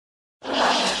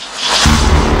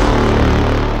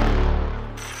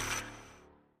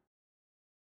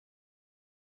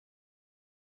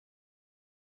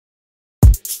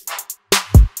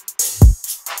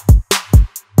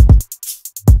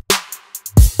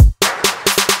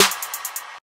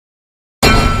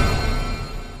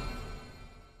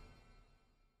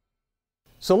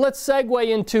So let's segue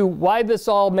into why this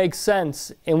all makes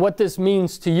sense and what this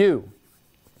means to you.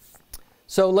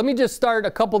 So let me just start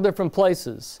a couple different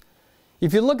places.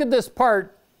 If you look at this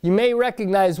part, you may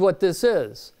recognize what this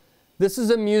is. This is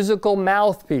a musical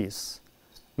mouthpiece.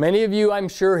 Many of you, I'm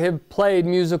sure, have played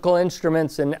musical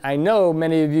instruments, and I know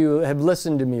many of you have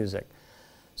listened to music.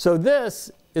 So this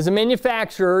is a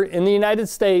manufacturer in the United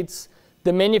States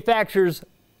that manufactures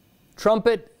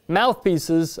trumpet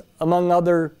mouthpieces, among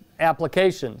other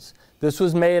applications. This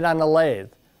was made on a lathe.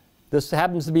 This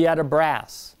happens to be out of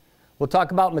brass. We'll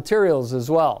talk about materials as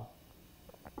well.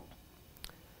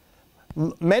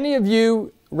 Many of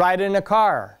you ride in a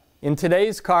car. In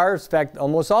today's cars, in fact,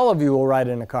 almost all of you will ride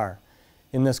in a car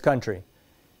in this country.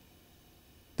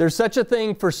 There's such a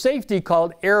thing for safety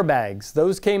called airbags.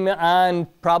 Those came on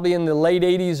probably in the late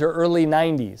 80s or early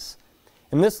 90s.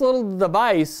 And this little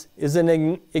device is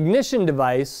an ignition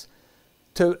device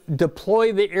to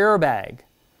deploy the airbag.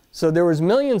 So there was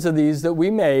millions of these that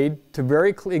we made to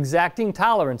very exacting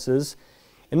tolerances.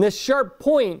 And this sharp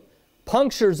point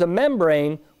punctures a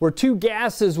membrane where two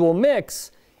gases will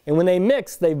mix. And when they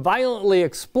mix, they violently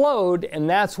explode. And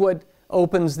that's what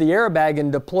opens the airbag and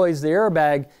deploys the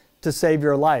airbag to save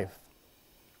your life.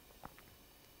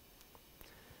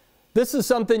 This is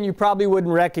something you probably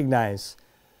wouldn't recognize.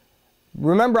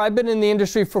 Remember, I've been in the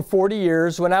industry for 40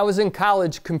 years. When I was in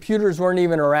college, computers weren't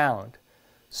even around.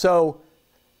 So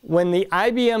when the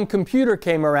IBM computer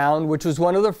came around, which was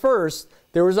one of the first,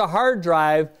 there was a hard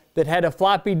drive that had a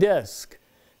floppy disk.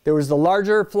 There was the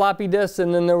larger floppy disk,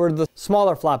 and then there were the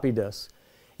smaller floppy disks.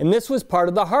 And this was part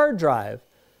of the hard drive.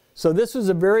 So this was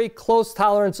a very close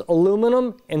tolerance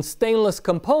aluminum and stainless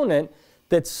component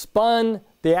that spun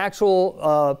the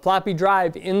actual floppy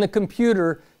drive in the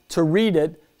computer to read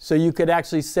it, so you could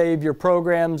actually save your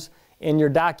programs and your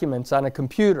documents on a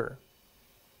computer.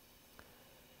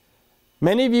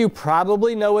 Many of you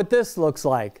probably know what this looks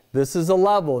like. This is a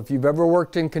level. If you've ever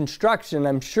worked in construction,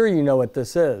 I'm sure you know what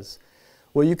this is.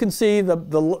 Well, you can see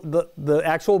the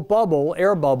actual bubble,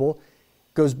 air bubble,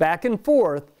 goes back and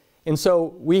forth. And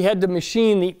so we had to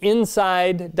machine the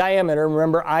inside diameter,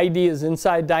 remember ID is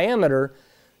inside diameter,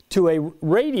 to a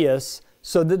radius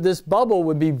so that this bubble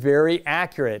would be very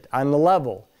accurate on the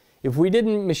level. If we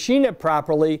didn't machine it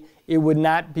properly, it would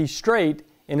not be straight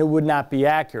and it would not be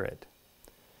accurate.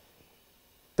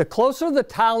 The closer the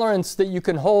tolerance that you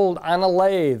can hold on a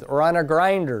lathe or on a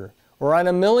grinder or on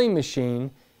a milling machine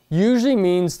usually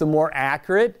means the more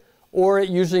accurate, or it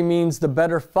usually means the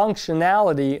better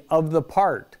functionality of the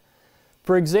part.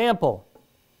 For example,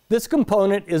 this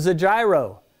component is a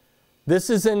gyro.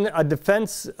 This is in a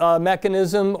defense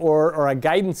mechanism or a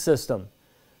guidance system.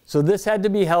 So this had to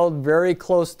be held very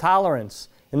close tolerance,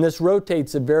 and this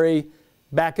rotates it very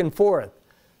back and forth.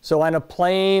 So on a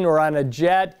plane or on a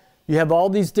jet, you have all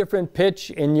these different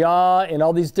pitch and yaw and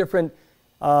all these different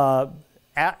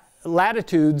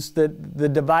latitudes that the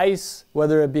device,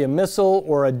 whether it be a missile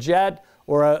or a jet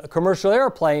or a commercial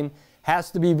airplane,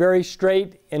 has to be very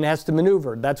straight and has to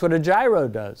maneuver. That's what a gyro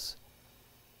does.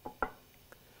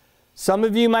 Some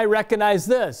of you might recognize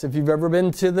this if you've ever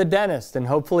been to the dentist, and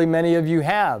hopefully many of you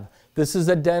have. This is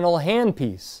a dental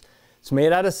handpiece. It's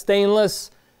made out of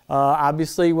stainless.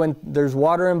 Obviously, when there's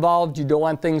water involved, you don't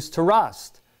want things to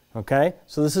rust. Okay?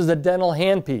 So this is a dental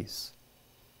handpiece.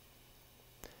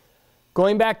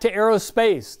 Going back to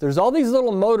aerospace, there's all these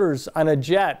little motors on a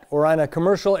jet or on a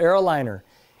commercial airliner.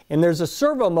 And there's a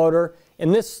servo motor,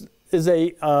 and this is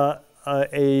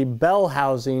a bell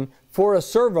housing for a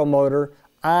servo motor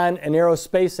on an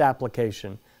aerospace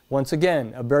application. Once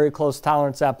again, a very close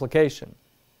tolerance application.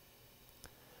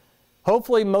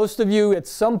 Hopefully most of you at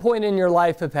some point in your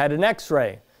life have had an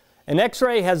X-ray. An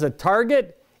X-ray has a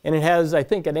target, and it has, I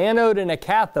think, an anode and a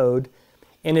cathode,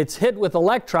 and it's hit with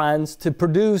electrons to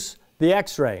produce the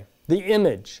X-ray, the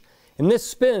image. And this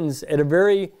spins at a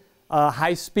very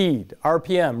high speed,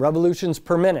 RPM, revolutions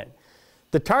per minute.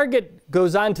 The target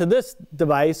goes onto this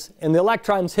device, and the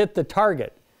electrons hit the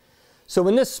target. So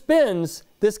when this spins,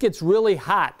 this gets really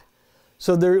hot.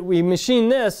 So we machine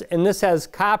this, and this has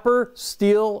copper,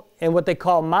 steel, and what they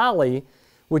call moly,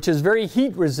 which is very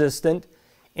heat resistant.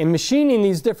 And machining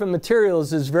these different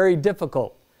materials is very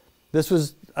difficult. This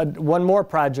was one more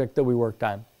project that we worked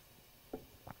on.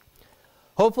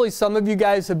 Hopefully some of you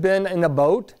guys have been in a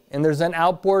boat, and there's an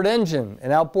outboard engine,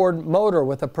 an outboard motor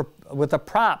with a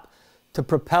prop to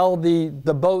propel the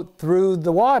boat through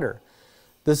the water.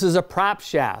 This is a prop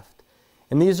shaft.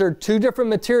 And these are two different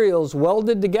materials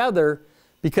welded together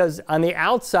because on the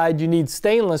outside you need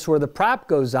stainless where the prop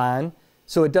goes on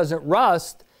so it doesn't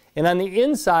rust. And on the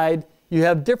inside you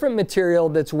have different material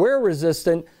that's wear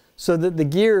resistant so that the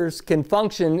gears can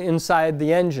function inside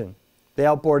the engine, the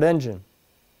outboard engine.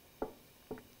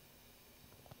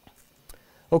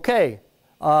 Okay,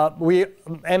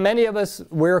 and many of us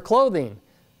wear clothing.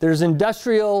 There's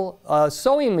industrial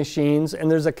sewing machines, and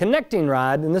there's a connecting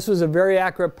rod, and this was a very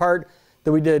accurate part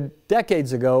that we did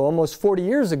decades ago, almost 40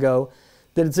 years ago,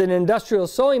 that it's an industrial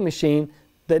sewing machine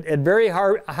that at very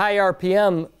high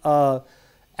RPM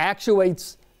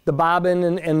actuates the bobbin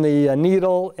and the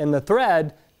needle and the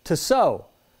thread to sew.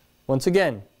 Once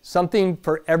again, something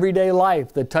for everyday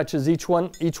life that touches each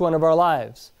one of our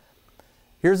lives.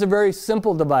 Here's a very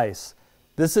simple device.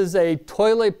 This is a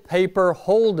toilet paper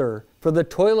holder for the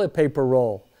toilet paper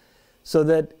roll, so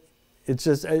that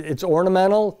it's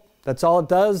ornamental. That's all it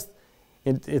does.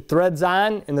 It threads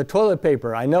on in the toilet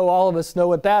paper. I know all of us know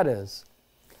what that is.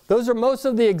 Those are most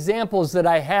of the examples that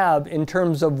I have in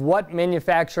terms of what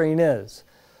manufacturing is.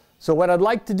 So what I'd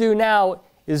like to do now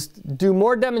is do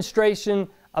more demonstration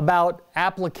about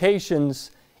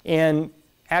applications and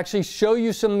actually show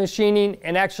you some machining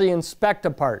and actually inspect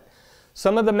a part.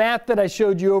 Some of the math that I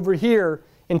showed you over here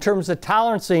in terms of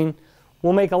tolerancing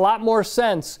will make a lot more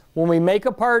sense when we make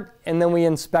a part and then we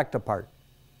inspect a part.